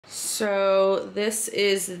So this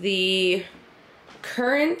is the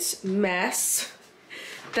current mess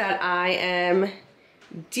that I am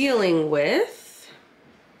dealing with.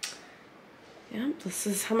 Yeah, this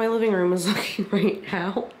is how my living room is looking right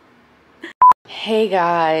now. Hey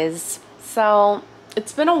guys, so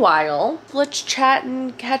it's been a while. Let's chat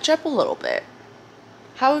and catch up a little bit.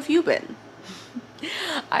 How have you been?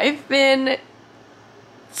 I've been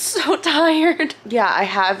so tired. Yeah, I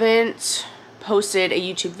haven't posted a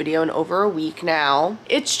YouTube video in over a week now.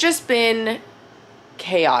 It's just been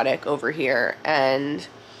chaotic over here, and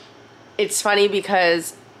it's funny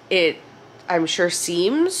because it, I'm sure,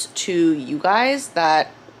 seems to you guys that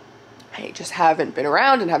I just haven't been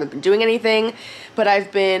around and haven't been doing anything, but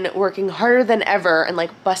I've been working harder than ever and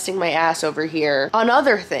like busting my ass over here on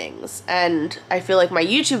other things. And I feel like my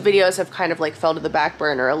YouTube videos have kind of like fell to the back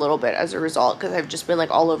burner a little bit as a result, because I've just been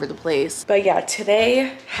like all over the place. But yeah,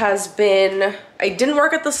 today has been, I didn't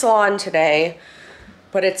work at the salon today,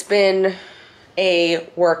 but it's been a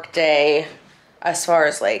work day as far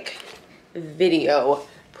as like video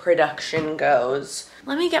production goes.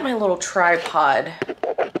 Let me get my little tripod,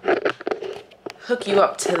 hook you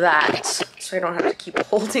up to that so I don't have to keep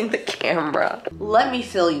holding the camera. Let me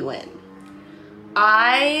fill you in.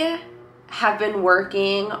 I have been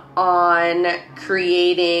working on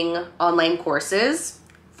creating online courses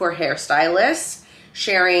for hairstylists,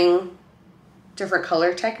 sharing different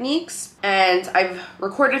color techniques, and I've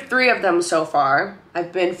recorded 3 of them so far.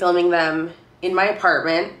 I've been filming them in my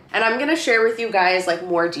apartment, and I'm gonna share with you guys like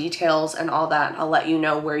more details and all that. I'll let you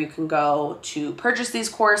know where you can go to purchase these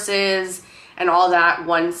courses and all that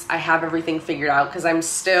once I have everything figured out, because I'm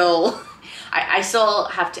still, I still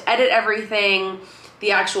have to edit everything.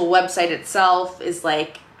 The actual website itself is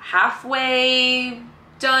like halfway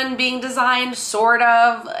done being designed, sort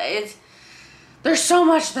of. There's so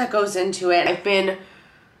much that goes into it. I've been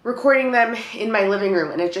recording them in my living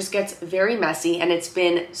room, and it just gets very messy, and it's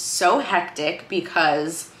been so hectic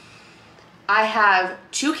because I have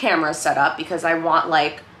 2 cameras set up because I want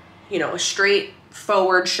like, you know, a straight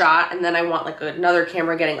forward shot, and then I want like another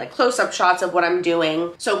camera getting like close-up shots of what I'm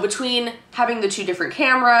doing. So between having the 2 different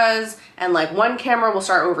cameras, and like one camera will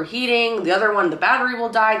start overheating, the other one the battery will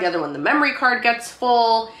die, the other one the memory card gets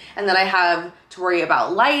full, and then I have to worry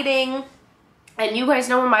about lighting. And you guys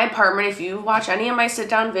know in my apartment, if you watch any of my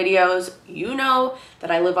sit-down videos, you know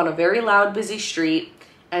that I live on a very loud, busy street.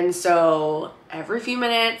 And so every few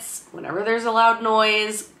minutes, whenever there's a loud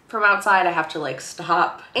noise from outside, I have to like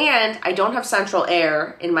stop. And I don't have central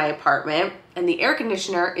air in my apartment, and the air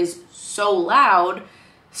conditioner is so loud.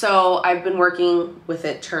 So I've been working with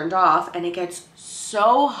it turned off, and it gets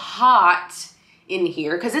so hot in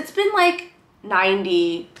here because it's been like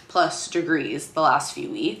 90+ degrees the last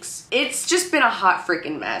few weeks. It's just been a hot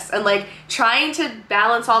freaking mess, and like trying to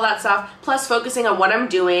balance all that stuff plus focusing on what I'm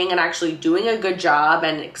doing and actually doing a good job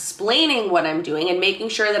and explaining what I'm doing and making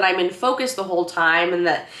sure that I'm in focus the whole time and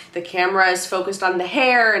that the camera is focused on the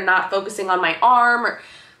hair and not focusing on my arm,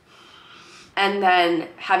 and then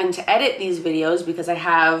having to edit these videos because I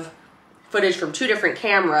have footage from 2 different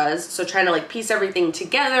cameras, so trying to like piece everything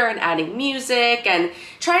together and adding music and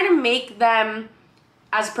trying to make them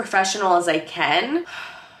as professional as I can.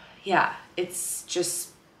 Yeah,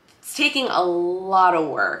 it's taking a lot of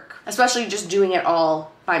work, especially just doing it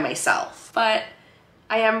all by myself. But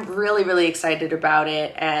I am really, really excited about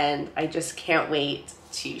it, and I just can't wait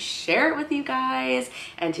to share it with you guys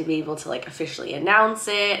and to be able to like officially announce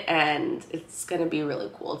it, and it's gonna be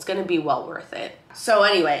really cool. It's gonna be well worth it. So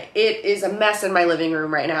anyway, it is a mess in my living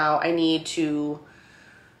room right now. I need to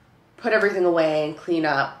put everything away and clean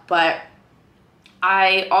up, but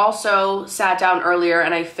I also sat down earlier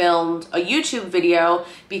and I filmed a YouTube video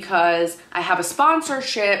because I have a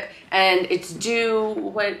sponsorship and it's due,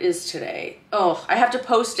 what is today? Oh, I have to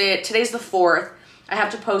post it, today's the 4th. I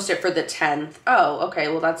have to post it for the 10th. Oh, okay,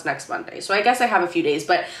 well that's next Monday. So I guess I have a few days,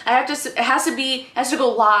 but I have to, it has to go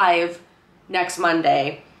live next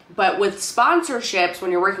Monday. But with sponsorships,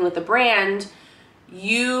 when you're working with a brand,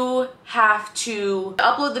 you have to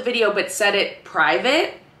upload the video but set it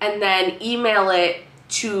private and then email it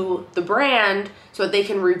to the brand so that they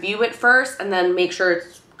can review it first and then make sure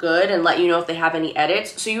it's good and let you know if they have any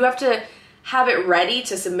edits. So you have to have it ready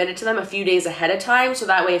to submit it to them a few days ahead of time, so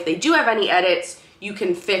that way if they do have any edits, you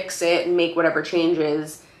can fix it and make whatever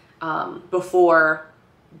changes before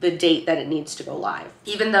the date that it needs to go live.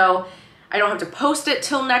 Even though I don't have to post it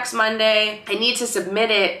till next Monday, I need to submit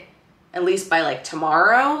it at least by like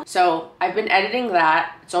tomorrow. So I've been editing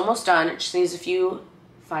that. It's almost done. It just needs a few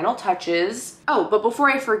final touches. Oh, but before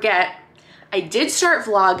I forget, I did start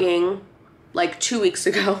vlogging like 2 weeks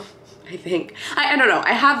ago. I think. I don't know.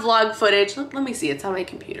 I have vlog footage. Let me see. It's on my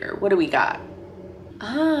computer. What do we got?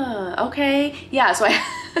 Ah, okay. Yeah, so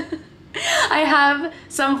I have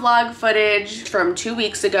some vlog footage from 2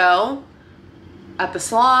 weeks ago at the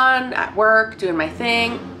salon, at work, doing my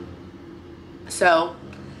thing. So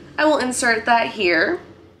I will insert that here.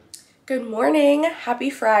 Good morning, happy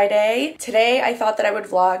Friday. Today I thought that I would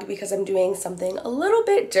vlog because I'm doing something a little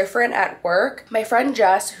bit different at work. My friend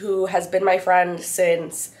Jess, who has been my friend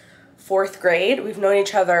since 4th grade, we've known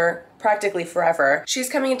each other practically forever. She's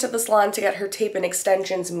coming into the salon to get her tape and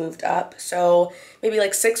extensions moved up. So maybe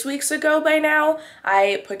like 6 weeks ago by now,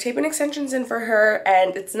 I put tape and extensions in for her,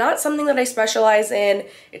 and it's not something that I specialize in.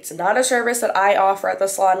 It's not a service that I offer at the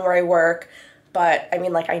salon where I work. But I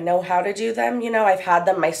mean, like, I know how to do them, you know, I've had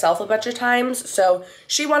them myself a bunch of times. So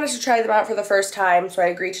she wanted to try them out for the first time, so I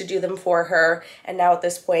agreed to do them for her. And now at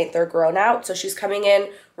this point, they're grown out. So she's coming in,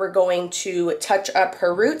 we're going to touch up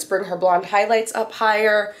her roots, bring her blonde highlights up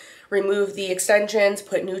higher, remove the extensions,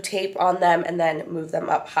 put new tape on them, and then move them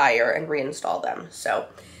up higher and reinstall them. So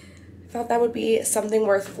I thought that would be something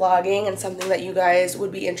worth vlogging and something that you guys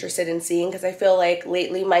would be interested in seeing, because I feel like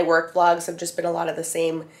lately my work vlogs have just been a lot of the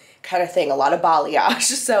same kind of thing, a lot of balayage.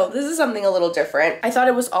 So this is something a little different. I thought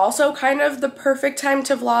it was also kind of the perfect time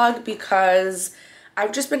to vlog because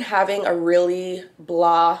I've just been having a really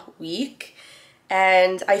blah week.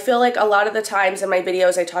 And I feel like a lot of the times in my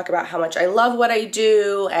videos I talk about how much I love what I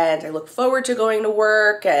do and I look forward to going to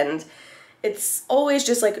work, and it's always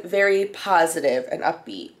just like very positive and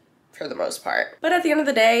upbeat for the most part. But at the end of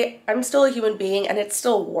the day, I'm still a human being and it's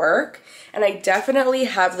still work. And I definitely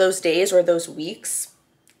have those days or those weeks,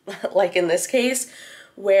 like in this case,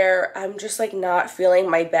 where I'm just like not feeling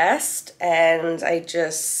my best, and I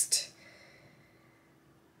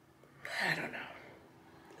don't know.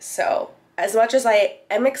 So as much as I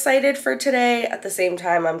am excited for today, at the same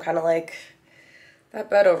time, I'm kind of like, that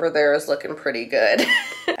bed over there is looking pretty good.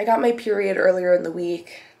 I got my period earlier in the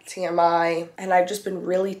week, TMI, and I've just been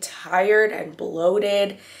really tired and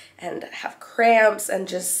bloated and have cramps and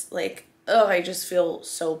just like, oh, I just feel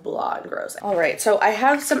so blah and gross. All right, so I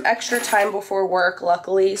have some extra time before work,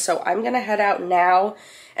 luckily, so I'm gonna head out now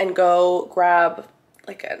and go grab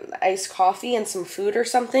like an iced coffee and some food or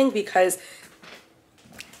something, because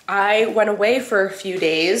I went away for a few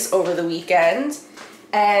days over the weekend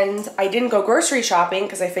and I didn't go grocery shopping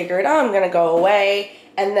because I figured, oh, I'm gonna go away.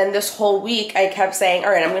 And then this whole week I kept saying,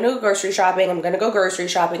 all right, I'm gonna go grocery shopping, I'm gonna go grocery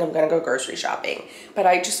shopping, I'm gonna go grocery shopping. But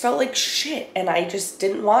I just felt like shit and I just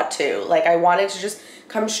didn't want to. Like, I wanted to just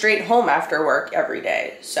come straight home after work every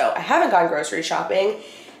day. So I haven't gone grocery shopping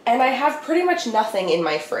and I have pretty much nothing in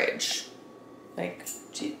my fridge. Like,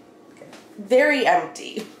 very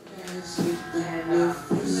empty.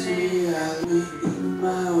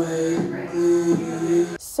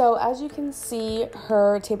 So as you can see,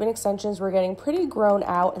 her tape and extensions were getting pretty grown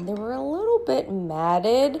out and they were a little bit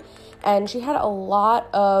matted, and she had a lot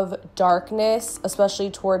of darkness, especially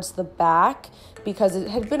towards the back, because it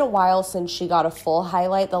had been a while since she got a full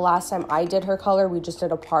highlight. The last time I did her color, we just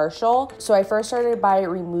did a partial. So I first started by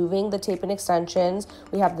removing the tape and extensions.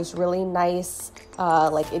 We have this really nice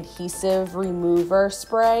like adhesive remover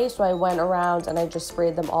spray. So I went around and I just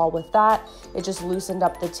sprayed them all with that. It just loosened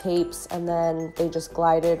up the tapes and then they just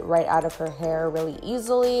glided right out of her hair really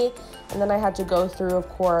easily. And then I had to go through, of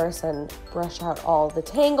course, and brush out all the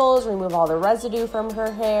tangles, remove all the residue from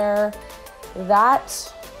her hair.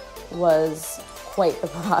 That was quite the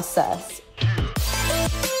process.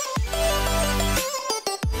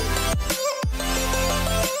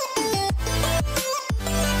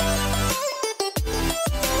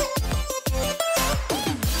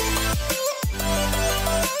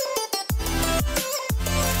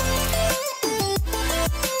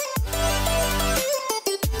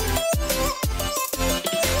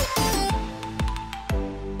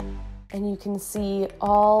 And you can see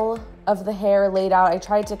all of the hair laid out. I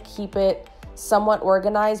tried to keep it somewhat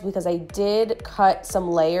organized because I did cut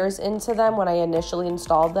some layers into them when I initially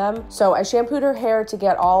installed them. So I shampooed her hair to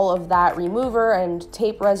get all of that remover and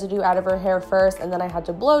tape residue out of her hair first, and then I had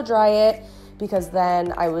to blow dry it because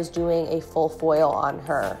then I was doing a full foil on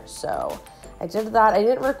her. So I did that. I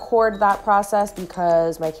didn't record that process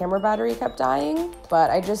because my camera battery kept dying,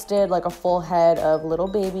 but I just did like a full head of little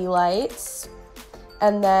baby lights.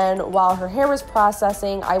 And then while her hair was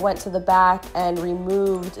processing, I went to the back and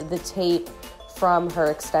removed the tape from her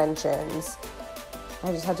extensions. I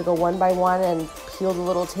just had to go one by one and peel the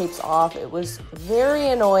little tapes off. It was very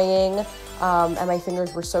annoying, and my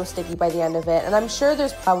fingers were so sticky by the end of it. And I'm sure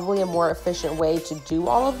there's probably a more efficient way to do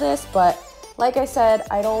all of this, but like I said,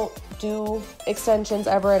 I don't do extensions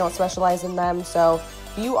ever. I don't specialize in them, so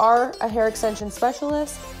If you are a hair extension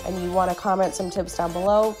specialist and you want to comment some tips down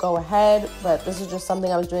below, go ahead. But this is just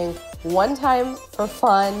something I was doing one time for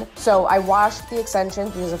fun. So I washed the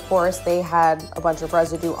extensions because of course they had a bunch of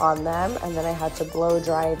residue on them, and then I had to blow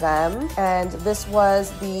dry them. And this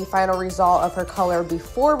was the final result of her color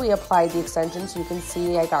before we applied the extensions. So you can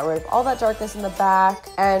see I got rid of all that darkness in the back,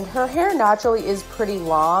 and her hair naturally is pretty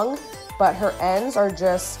long, but her ends are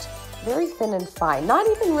just very thin and fine. Not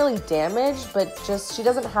even really damaged, but just she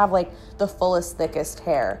doesn't have like the fullest, thickest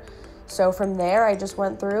hair. So from there, I just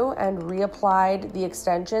went through and reapplied the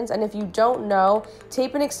extensions. And if you don't know,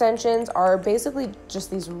 tape and extensions are basically just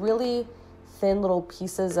these really thin little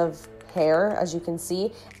pieces of hair, as you can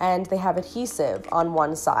see, and they have adhesive on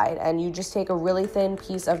one side. And you just take a really thin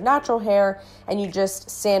piece of natural hair and you just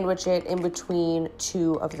sandwich it in between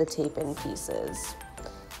two of the tape-in pieces.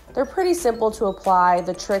 They're pretty simple to apply.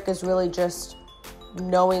 The trick is really just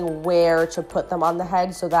knowing where to put them on the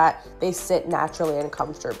head so that they sit naturally and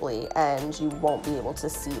comfortably and you won't be able to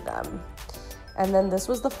see them. And then this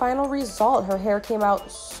was the final result. Her hair came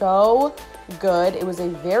out so good. It was a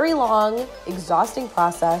very long, exhausting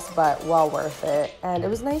process, but well worth it. And it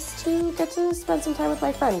was nice to get to spend some time with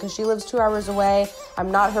my friend because she lives 2 hours away.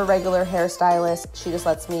 I'm not her regular hairstylist. She just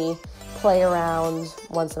lets me play around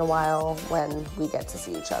once in a while when we get to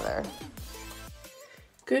see each other.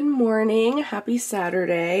 Good morning, happy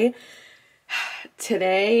Saturday.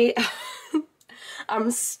 Today,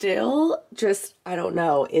 I'm still just, I don't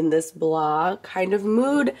know, in this blah kind of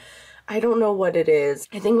mood. I don't know what it is.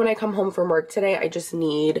 I think when I come home from work today, I just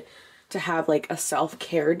need to have like a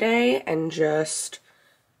self-care day and just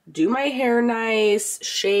do my hair nice,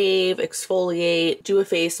 shave, exfoliate, do a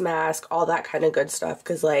face mask, all that kind of good stuff.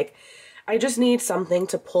 Cause like, I just need something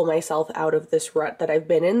to pull myself out of this rut that I've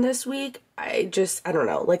been in this week. I don't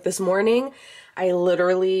know, like this morning, I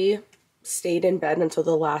literally stayed in bed until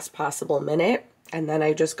the last possible minute, and then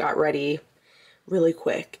I just got ready really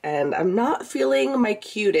quick. And I'm not feeling my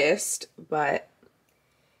cutest, but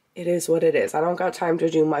it is what it is. I don't got time to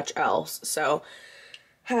do much else. So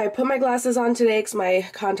I put my glasses on today because my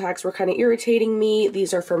contacts were kind of irritating me.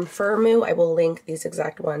 These are from Firmu. I will link these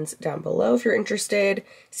exact ones down below if you're interested.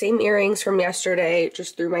 Same earrings from yesterday.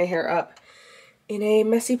 Just threw my hair up in a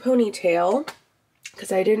messy ponytail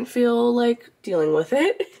because I didn't feel like dealing with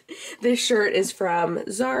it. This shirt is from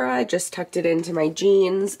Zara. I just tucked it into my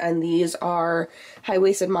jeans, and these are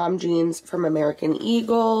high-waisted mom jeans from American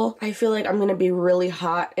Eagle. I feel like I'm gonna be really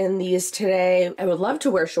hot in these today. I would love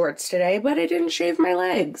to wear shorts today, but I didn't shave my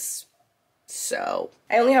legs. So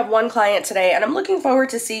I only have one client today, and I'm looking forward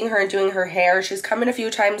to seeing her and doing her hair. She's come in a few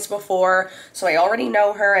times before, so I already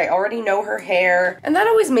know her. I already know her hair, and that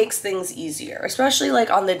always makes things easier, especially like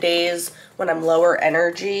on the days when I'm lower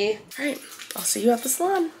energy. All right, I'll see you at the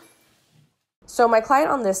salon. So my client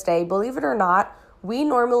on this day, believe it or not, we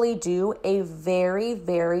normally do a very,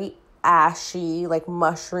 very ashy, like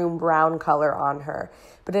mushroom brown color on her.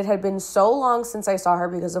 But it had been so long since I saw her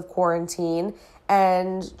because of quarantine,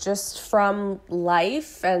 and just from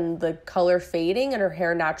life and the color fading and her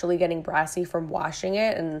hair naturally getting brassy from washing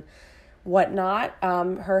it and whatnot,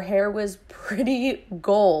 her hair was pretty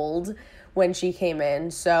gold when she came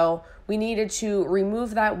in. So we needed to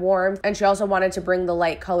remove that warmth, and she also wanted to bring the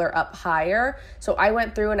light color up higher. So I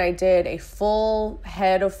went through and I did a full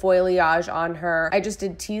head of foliage on her. I just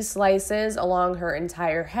did T-slices along her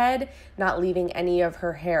entire head, not leaving any of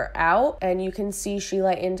her hair out. And you can see she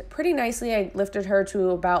lightened pretty nicely. I lifted her to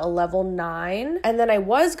about a level 9. And then I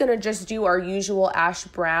was gonna just do our usual ash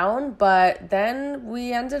brown, but then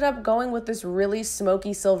we ended up going with this really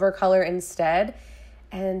smoky silver color instead.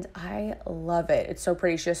 And I love it. It's so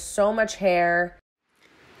pretty. She has so much hair.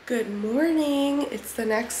 Good morning. It's the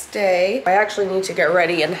next day. I actually need to get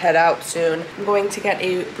ready and head out soon. I'm going to get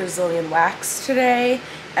a Brazilian wax today.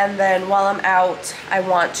 And then while I'm out, I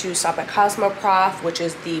want to stop at Cosmoprof, which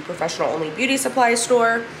is the professional-only beauty supply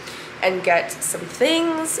store, and get some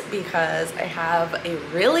things because I have a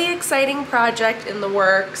really exciting project in the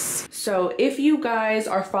works. So if you guys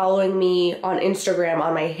are following me on Instagram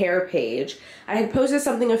on my hair page, I had posted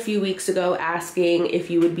something a few weeks ago asking if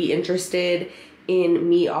you would be interested in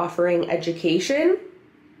me offering education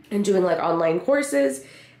and doing like online courses,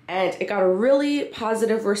 and it got a really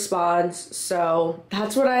positive response. So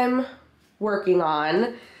that's what I'm working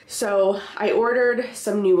on. So I ordered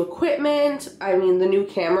some new equipment. I mean, the new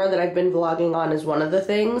camera that I've been vlogging on is one of the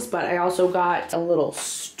things, but I also got a little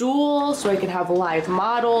stool so I can have live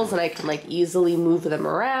models and I can like easily move them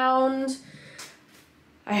around.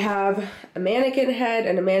 I have a mannequin head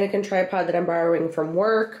and a mannequin tripod that I'm borrowing from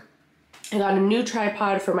work. I got a new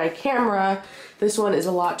tripod for my camera. This one is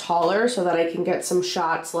a lot taller so that I can get some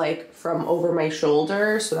shots like from over my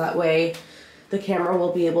shoulder, so that way the camera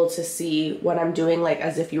will be able to see what I'm doing like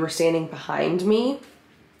as if you were standing behind me.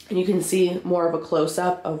 And you can see more of a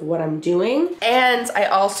close-up of what I'm doing. And I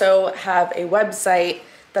also have a website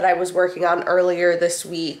that I was working on earlier this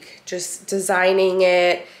week, just designing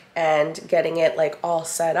it and getting it like all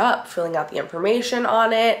set up, filling out the information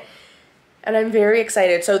on it. And I'm very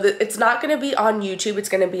excited. So it's not gonna be on YouTube, it's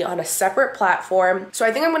gonna be on a separate platform. So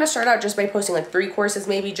I think I'm gonna start out just by posting like 3 courses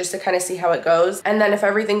maybe, just to kind of see how it goes. And then if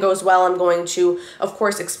everything goes well, I'm going to, of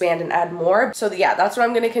course, expand and add more. So yeah, that's what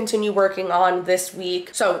I'm gonna continue working on this week.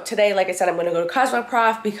 So today, like I said, I'm gonna go to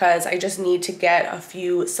Cosmoprof because I just need to get a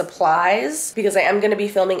few supplies, because I am gonna be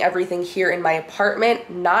filming everything here in my apartment,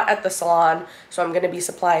 not at the salon. So I'm gonna be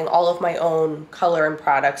supplying all of my own color and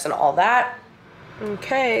products and all that.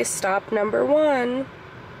 Okay, stop number 1.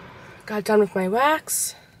 Got done with my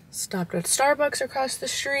wax. Stopped at Starbucks across the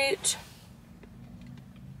street.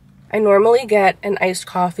 I normally get an iced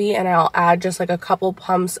coffee and I'll add just like a couple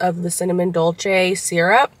pumps of the cinnamon dolce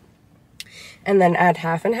syrup and then add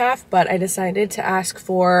half and half, but I decided to ask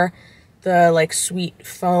for the like sweet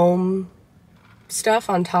foam stuff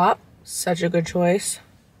on top. Such a good choice.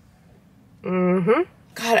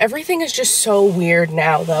 God, everything is just so weird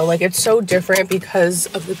now though. Like, it's so different because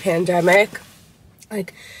of the pandemic.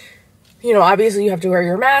 Like, you know, obviously you have to wear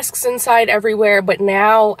your masks inside everywhere, but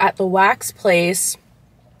now at the wax place,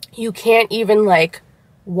 you can't even like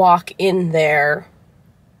walk in there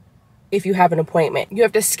if you have an appointment. You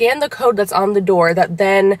have to scan the code that's on the door that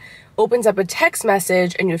then opens up a text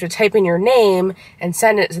message, and you have to type in your name and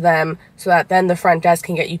send it to them so that then the front desk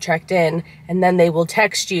can get you checked in, and then they will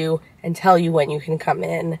text you and tell you when you can come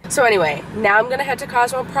in. So anyway, now I'm gonna head to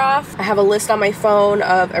Cosmoprof. I have a list on my phone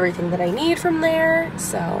of everything that I need from there,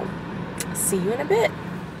 so see you in a bit.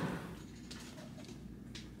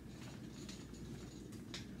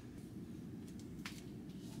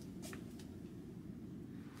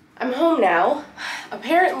 I'm home now.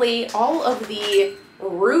 Apparently, all of the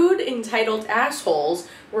rude, entitled assholes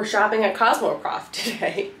were shopping at Cosmoprof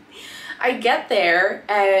today. I get there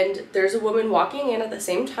and there's a woman walking in at the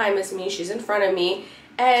same time as me. She's in front of me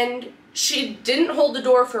and she didn't hold the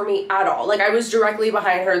door for me at all. Like, I was directly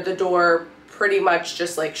behind her, the door pretty much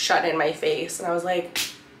just like shut in my face, and I was like,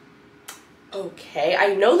 okay,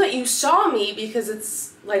 I know that you saw me because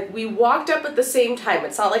it's like we walked up at the same time.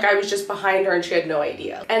 It's not like I was just behind her and she had no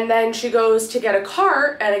idea. And then she goes to get a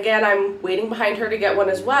cart, and again, I'm waiting behind her to get one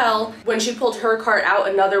as well. When she pulled her cart out,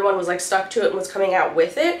 another one was like stuck to it and was coming out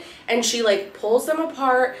with it. And she like pulls them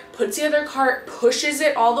apart, puts the other cart, pushes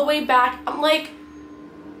it all the way back. I'm like,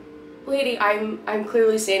 lady, I'm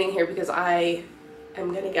clearly standing here because I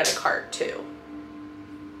am gonna get a cart too.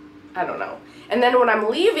 I don't know. And then when I'm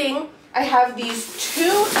leaving, I have these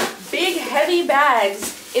 2 big heavy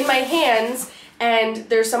bags in my hands, and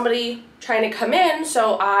there's somebody trying to come in,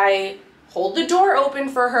 so I hold the door open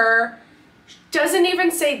for her. Doesn't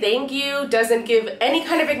even say thank you, doesn't give any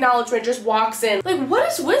kind of acknowledgement, just walks in. Like,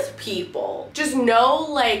 what is with people? Just no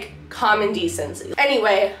like common decency.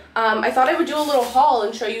 Anyway, I thought I would do a little haul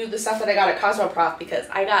and show you the stuff that I got at Cosmoprof because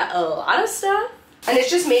I got a lot of stuff, and it's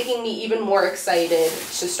just making me even more excited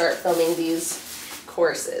to start filming these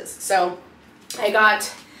courses. So I got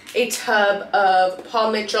a tub of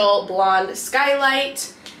Paul Mitchell Blonde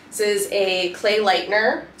Skylight. This is a clay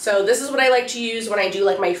lightener. So this is what I like to use when I do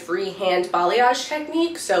like my freehand balayage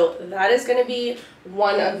technique. So that is going to be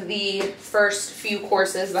one of the first few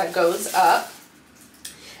courses that goes up.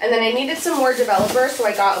 And then I needed some more developers, so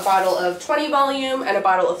I got a bottle of 20 volume and a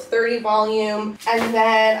bottle of 30 volume. And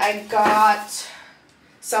then I got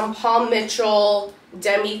some Paul Mitchell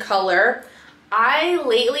Demi Color. I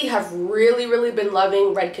lately have really been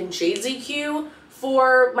loving Redken Shades EQ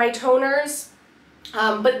for my toners,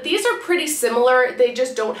 but these are pretty similar. They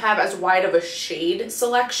just don't have as wide of a shade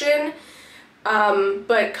selection,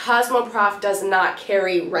 but Cosmoprof does not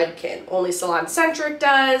carry Redken. Only Salon Centric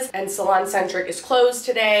does, and Salon Centric is closed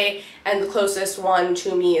today, and the closest one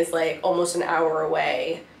to me is like almost an hour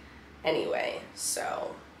away anyway,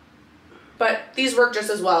 so. But these work just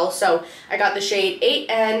as well. So I got the shade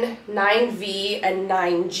 8N, 9V, and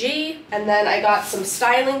 9G. And then I got some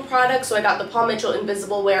styling products. So I got the Paul Mitchell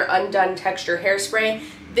Invisible Wear Undone Texture Hairspray.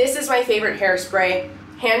 This is my favorite hairspray,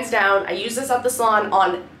 hands down. I use this at the salon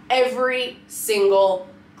on every single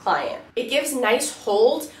client. It gives nice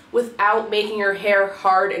hold without making your hair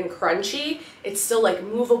hard and crunchy. It's still like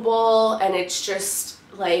movable, and it's just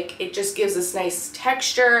like, it just gives this nice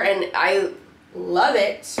texture, and I love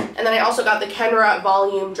it. And then I also got the Kenra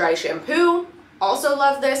Volume Dry Shampoo. Also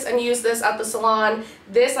love this and use this at the salon.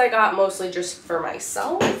 This I got mostly just for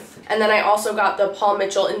myself. And then I also got the Paul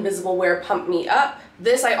Mitchell Invisible Wear Pump Me Up.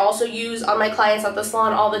 This I also use on my clients at the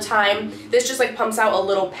salon all the time. This just like pumps out a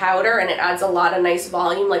little powder and it adds a lot of nice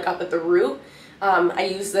volume like up at the root. I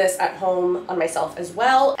use this at home on myself as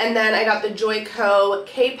well. And then I got the Joico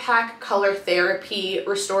K-Pack Color Therapy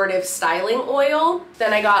Restorative Styling Oil.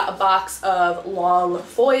 Then I got a box of long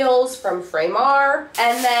foils from Fraymar.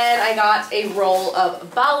 And then I got a roll of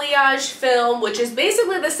balayage film, which is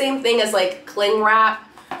basically the same thing as like cling wrap.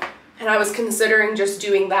 And I was considering just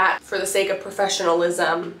doing that for the sake of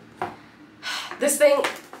professionalism. This thing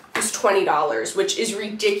is $20, which is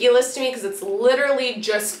ridiculous to me because it's literally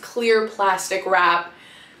just clear plastic wrap,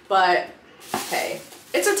 but hey,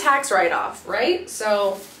 it's a tax write-off, right?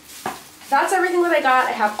 So that's everything that I got.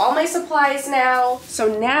 I have all my supplies now.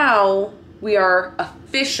 So now we are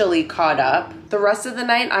officially caught up. The rest of the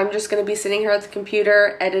night, I'm just gonna be sitting here at the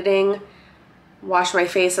computer, editing, wash my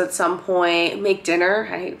face at some point, make dinner.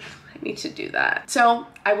 I need to do that. So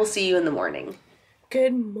I will see you in the morning.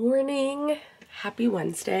 Good morning. Happy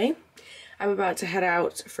Wednesday. I'm about to head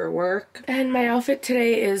out for work and my outfit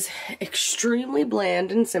today is extremely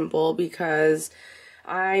bland and simple because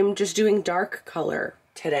I'm just doing dark color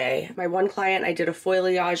today. My one client, I did a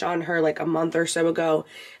foliage on her like a month or so ago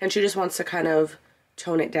and she just wants to kind of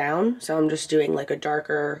tone it down. So I'm just doing like a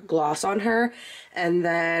darker gloss on her. And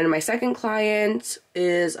then my second client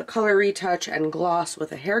is a color retouch and gloss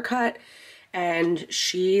with a haircut and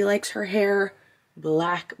she likes her hair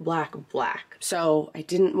black, black, black. So I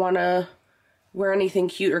didn't want to wear anything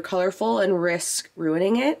cute or colorful and risk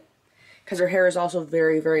ruining it because her hair is also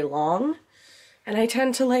very, very long. And I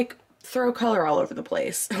tend to like throw color all over the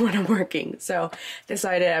place when I'm working. So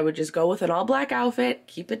decided I would just go with an all black outfit,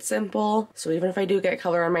 keep it simple. So even if I do get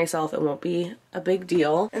color on myself, it won't be a big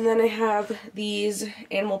deal. And then I have these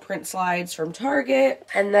animal print slides from Target.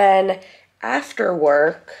 And then after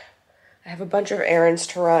work, I have a bunch of errands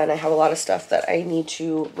to run. I have a lot of stuff that I need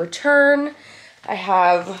to return. I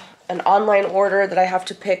have an online order that I have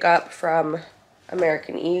to pick up from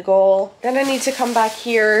American Eagle. Then I need to come back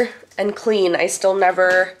here and clean. I still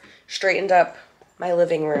never straightened up my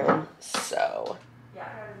living room, so. Yeah,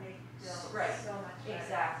 I gotta make right. So much better.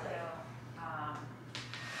 Exactly.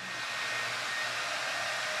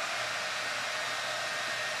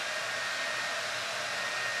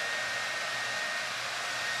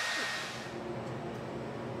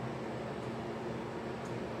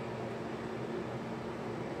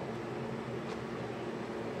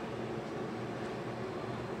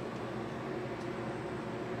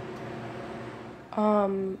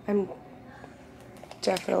 I'm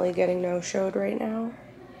definitely getting no-showed right now.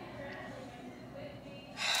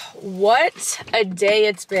 What a day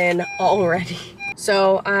it's been already.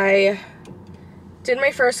 So I did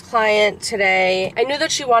my first client today. I knew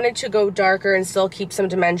that she wanted to go darker and still keep some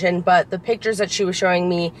dimension, but the pictures that she was showing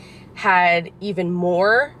me had even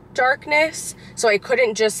more darkness. So I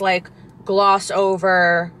couldn't just like gloss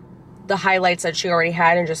over the highlights that she already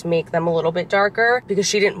had and just make them a little bit darker because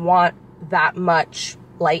she didn't want that much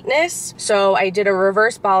lightness. So I did a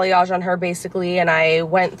reverse balayage on her basically, and I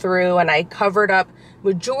went through and I covered up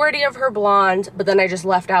majority of her blonde, but then I just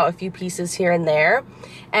left out a few pieces here and there.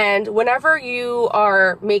 And whenever you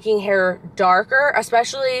are making hair darker,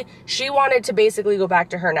 especially, she wanted to basically go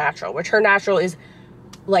back to her natural, which her natural is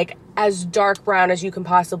like as dark brown as you can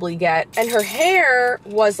possibly get. And her hair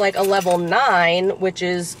was like a level 9, which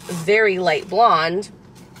is very light blonde.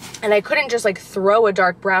 And I couldn't just like throw a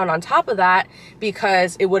dark brown on top of that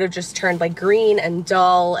because it would have just turned like green and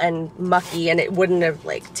dull and mucky and it wouldn't have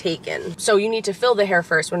like taken. So you need to fill the hair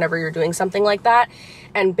first whenever you're doing something like that.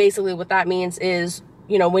 And basically what that means is,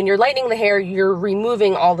 you know, when you're lightening the hair, you're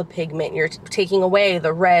removing all the pigment. You're taking away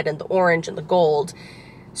the red and the orange and the gold.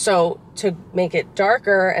 So to make it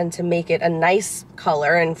darker and to make it a nice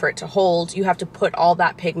color and for it to hold, you have to put all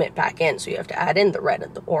that pigment back in. So you have to add in the red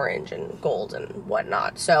and the orange and gold and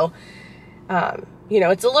whatnot. So, you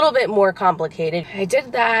know, it's a little bit more complicated. I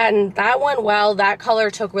did that and that went well. That color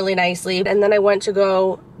took really nicely. And then I went to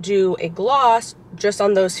go do a gloss just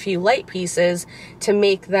on those few light pieces to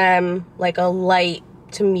make them like a light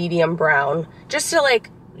to medium brown, just to like,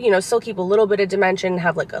 you know, still keep a little bit of dimension,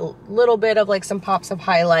 have like a little bit of like some pops of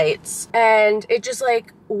highlights. And it just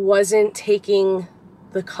like wasn't taking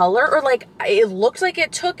the color, or like it looked like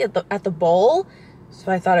it took at the bowl.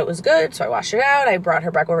 So I thought it was good. So I washed it out. I brought her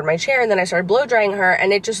back over to my chair and then I started blow drying her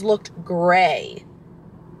and it just looked gray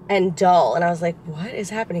and dull. And I was like, what is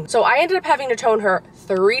happening? So I ended up having to tone her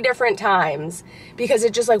 3 different times because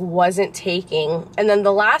it just like wasn't taking. And then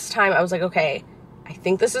the last time I was like, okay, I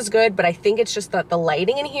think this is good, but I think it's just that the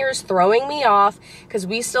lighting in here is throwing me off because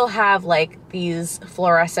we still have like these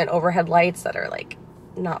fluorescent overhead lights that are like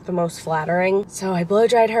not the most flattering. So I blow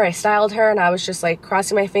dried her, I styled her, and I was just like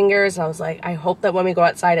crossing my fingers. And I was like, I hope that when we go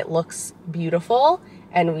outside it looks beautiful.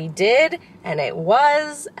 And we did, and it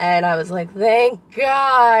was, and I was like, thank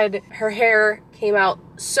God. Her hair came out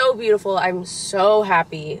so beautiful. I'm so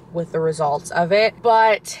happy with the results of it,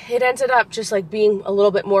 but it ended up just like being a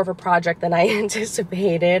little bit more of a project than I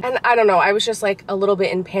anticipated. And I don't know, I was just like a little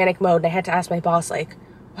bit in panic mode, and I had to ask my boss, like,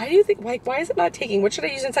 why do you think, like, why is it not taking? What should I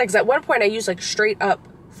use instead? Because at one point I used like straight up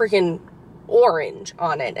freaking orange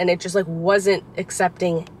on it, and it just like wasn't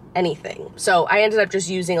accepting anything. So I ended up just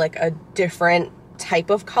using like a different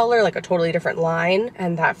type of color, like a totally different line,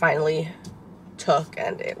 and that finally took,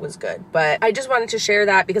 and it was good. But I just wanted to share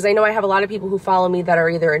that because I know I have a lot of people who follow me that are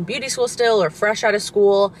either in beauty school still or fresh out of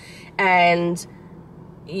school, and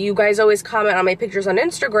you guys always comment on my pictures on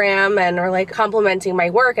Instagram and are like complimenting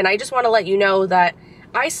my work, and I just want to let you know that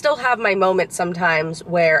I still have my moments sometimes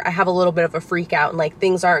where I have a little bit of a freak out and like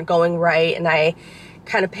things aren't going right and I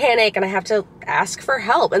kind of panic and I have to ask for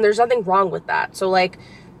help, and there's nothing wrong with that. So like,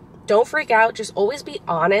 don't freak out, just always be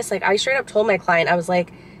honest. Like I straight up told my client, I was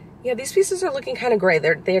like, yeah, these pieces are looking kind of gray.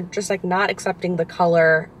 They're just like not accepting the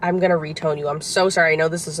color. I'm gonna retone you. I'm so sorry. I know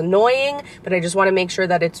this is annoying, but I just want to make sure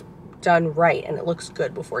that it's done right and it looks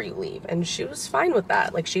good before you leave. And she was fine with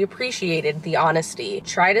that. Like she appreciated the honesty.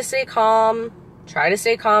 Try to stay calm, try to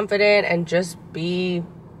stay confident, and just be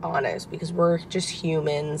honest because we're just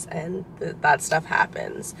humans and that stuff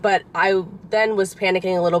happens. But I then was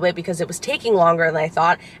panicking a little bit because it was taking longer than I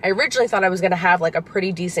thought. I originally thought I was gonna have like a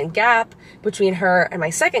pretty decent gap between her and my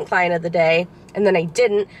second client of the day, and then I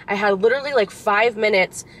didn't. I had literally like 5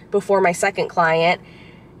 minutes before my second client,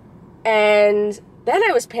 and then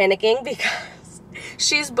I was panicking because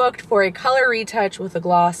she's booked for a color retouch with a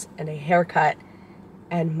gloss and a haircut,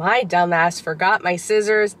 and my dumbass forgot my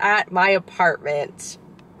scissors at my apartment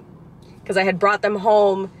because I had brought them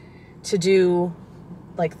home to do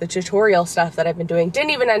like the tutorial stuff that I've been doing.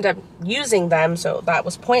 Didn't even end up using them, so that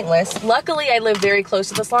was pointless. Luckily, I live very close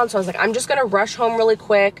to the salon, so I was like, I'm just gonna rush home really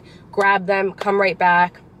quick, grab them, come right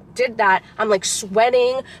back. Did that. I'm like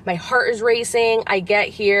sweating, my heart is racing. I get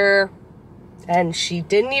here, and she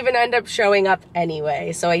didn't even end up showing up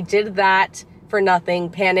anyway. So I did that for nothing,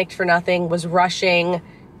 panicked for nothing, was rushing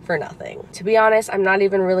for nothing. To be honest, I'm not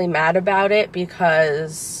even really mad about it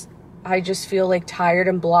because I just feel like tired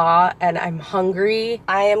and blah, and I'm hungry.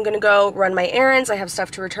 I am gonna go run my errands. I have stuff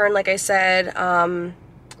to return, like I said, and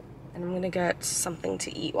I'm gonna get something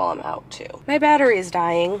to eat while I'm out too. My battery is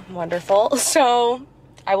dying, wonderful. So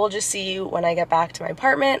I will just see you when I get back to my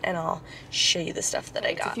apartment and I'll show you the stuff that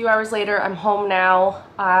I got. A few hours later, I'm home now.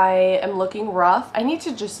 I am looking rough. I need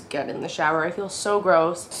to just get in the shower. I feel so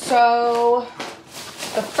gross. So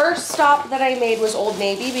the first stop that I made was Old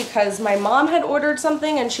Navy because my mom had ordered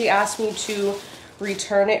something and she asked me to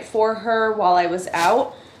return it for her while I was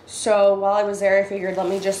out. So while I was there, I figured let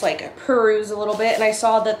me just like peruse a little bit, and I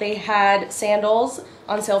saw that they had sandals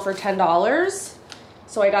on sale for $10.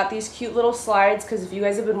 So I got these cute little slides because if you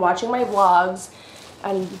guys have been watching my vlogs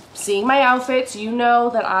and seeing my outfits, you know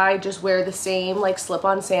that I just wear the same like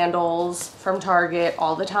slip-on sandals from Target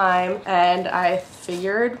all the time, and I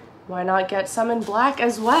figured why not get some in black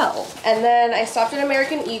as well. And then I stopped at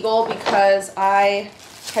American Eagle because I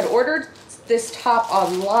had ordered this top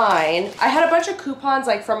online. I had a bunch of coupons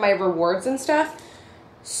like from my rewards and stuff,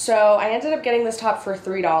 so I ended up getting this top for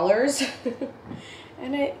 $3.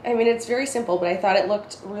 And I mean, it's very simple, but I thought it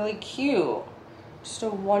looked really cute. Just a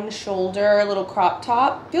one shoulder little crop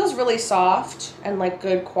top. Feels really soft and like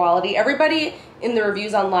good quality. Everybody in the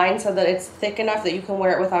reviews online said that it's thick enough that you can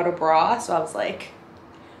wear it without a bra, so I was like,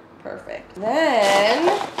 perfect.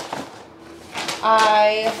 Then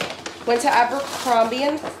I went to Abercrombie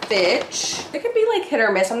and Fitch. It could be like hit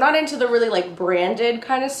or miss. I'm not into the really like branded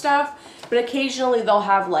kind of stuff, but occasionally they'll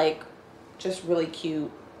have like just really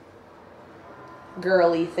cute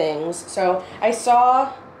girly things. So I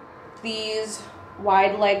saw these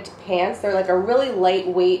wide-legged pants. They're like a really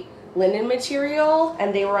lightweight linen material,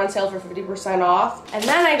 and they were on sale for 50% off. And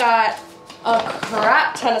then I got a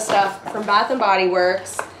crap ton of stuff from Bath & Body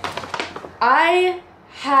Works. I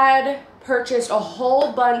had purchased a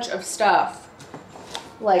whole bunch of stuff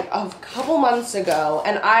like a couple months ago,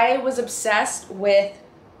 and I was obsessed with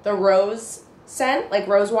the rose scent, like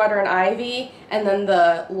rose water and ivy, and then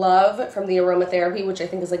the love from the aromatherapy, which I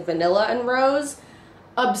think is like vanilla and rose.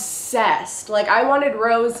 Obsessed. Like I wanted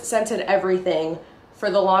rose scented everything for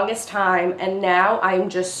the longest time, and now I'm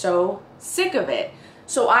just so sick of it.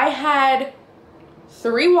 So I had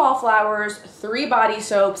 3 wallflowers, 3 body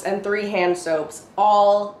soaps, and 3 hand soaps,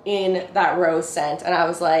 all in that rose scent. And I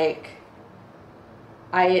was like,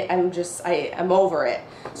 I'm over it.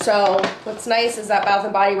 So what's nice is that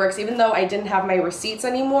Bath & Body Works, even though I didn't have my receipts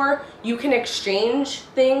anymore, you can exchange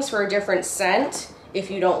things for a different scent if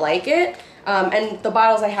you don't like it. And the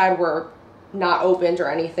bottles I had were not opened or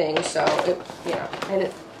anything, so it, you know, I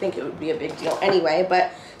didn't think it would be a big deal anyway.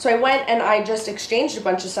 But so I went and I just exchanged a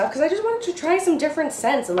bunch of stuff because I just wanted to try some different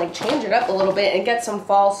scents and like change it up a little bit and get some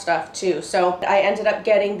fall stuff too. So I ended up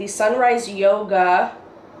getting the Sunrise Yoga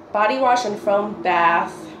body wash and foam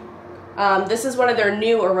bath. This is one of their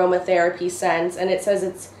new aromatherapy scents, and it says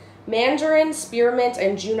it's mandarin, spearmint,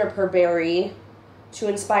 and juniper berry to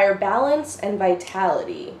inspire balance and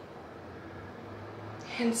vitality.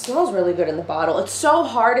 And it smells really good in the bottle. It's so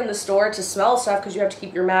hard in the store to smell stuff because you have to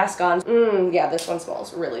keep your mask on. Yeah, this one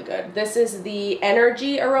smells really good. This is the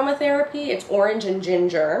Energy aromatherapy. It's orange and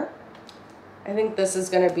ginger. I think this is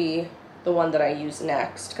gonna be the one that I use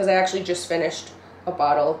next because I actually just finished a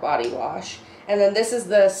bottle of body wash. And then this is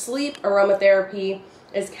the Sleep aromatherapy.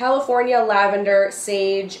 It's California lavender,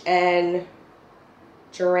 sage, and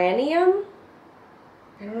geranium.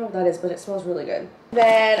 I don't know what that is, but it smells really good.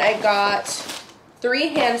 Then I got 3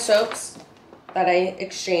 hand soaps that I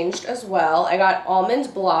exchanged as well. I got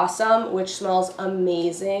Almond Blossom, which smells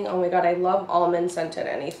amazing. Oh my god, I love almond scented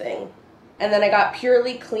anything. And then I got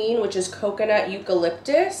Purely Clean, which is coconut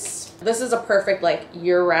eucalyptus. This is a perfect like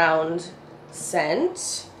year-round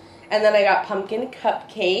scent. And then I got Pumpkin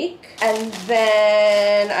Cupcake. And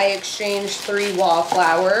then I exchanged 3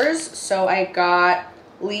 wallflowers. So I got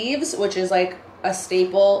Leaves, which is like a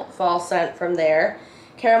staple fall scent from there.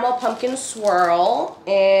 Caramel Pumpkin Swirl,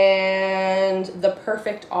 and The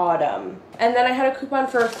Perfect Autumn. And then I had a coupon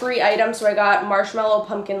for a free item, so I got Marshmallow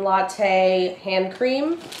Pumpkin Latte hand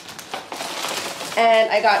cream.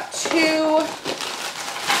 And I got 2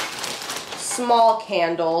 small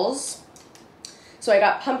candles. So I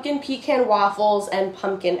got Pumpkin Pecan Waffles and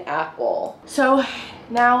Pumpkin Apple. So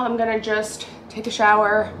now I'm gonna just take a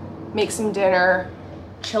shower, make some dinner,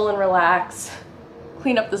 chill and relax,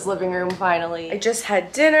 clean up this living room finally. I just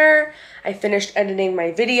had dinner. I finished editing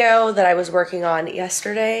my video that I was working on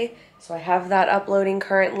yesterday. So I have that uploading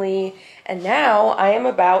currently. And now I am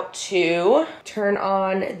about to turn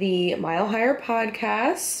on the Mile Higher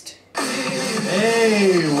podcast.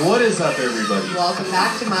 Hey, what is up everybody? Welcome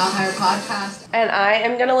back to Mile Higher Podcast. And I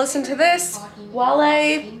am gonna listen to this while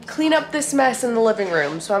I clean up this mess in the living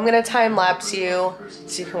room. So I'm gonna time lapse you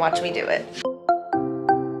so you can watch me do it.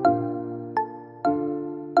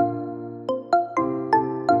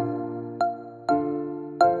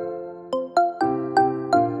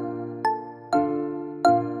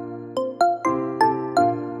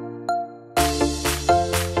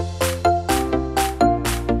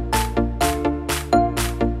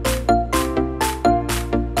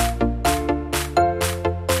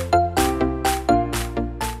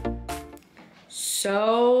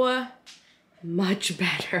 So much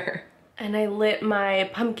better. And I lit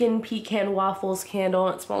my pumpkin pecan waffles candle.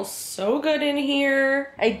 It smells so good in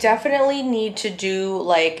here. I definitely need to do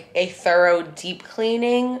like a thorough deep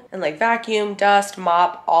cleaning and like vacuum, dust,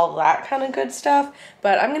 mop, all that kind of good stuff.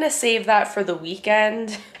 But I'm gonna save that for the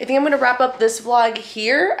weekend. I think I'm gonna wrap up this vlog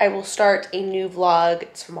here. I will start a new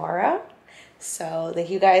vlog tomorrow. So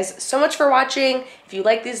thank you guys so much for watching. If you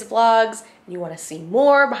like these vlogs and you want to see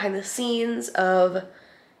more behind the scenes of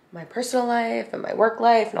my personal life and my work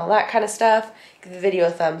life and all that kind of stuff, give the video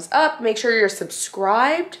a thumbs up. Make sure you're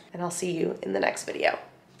subscribed, and I'll see you in the next video.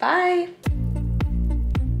 Bye.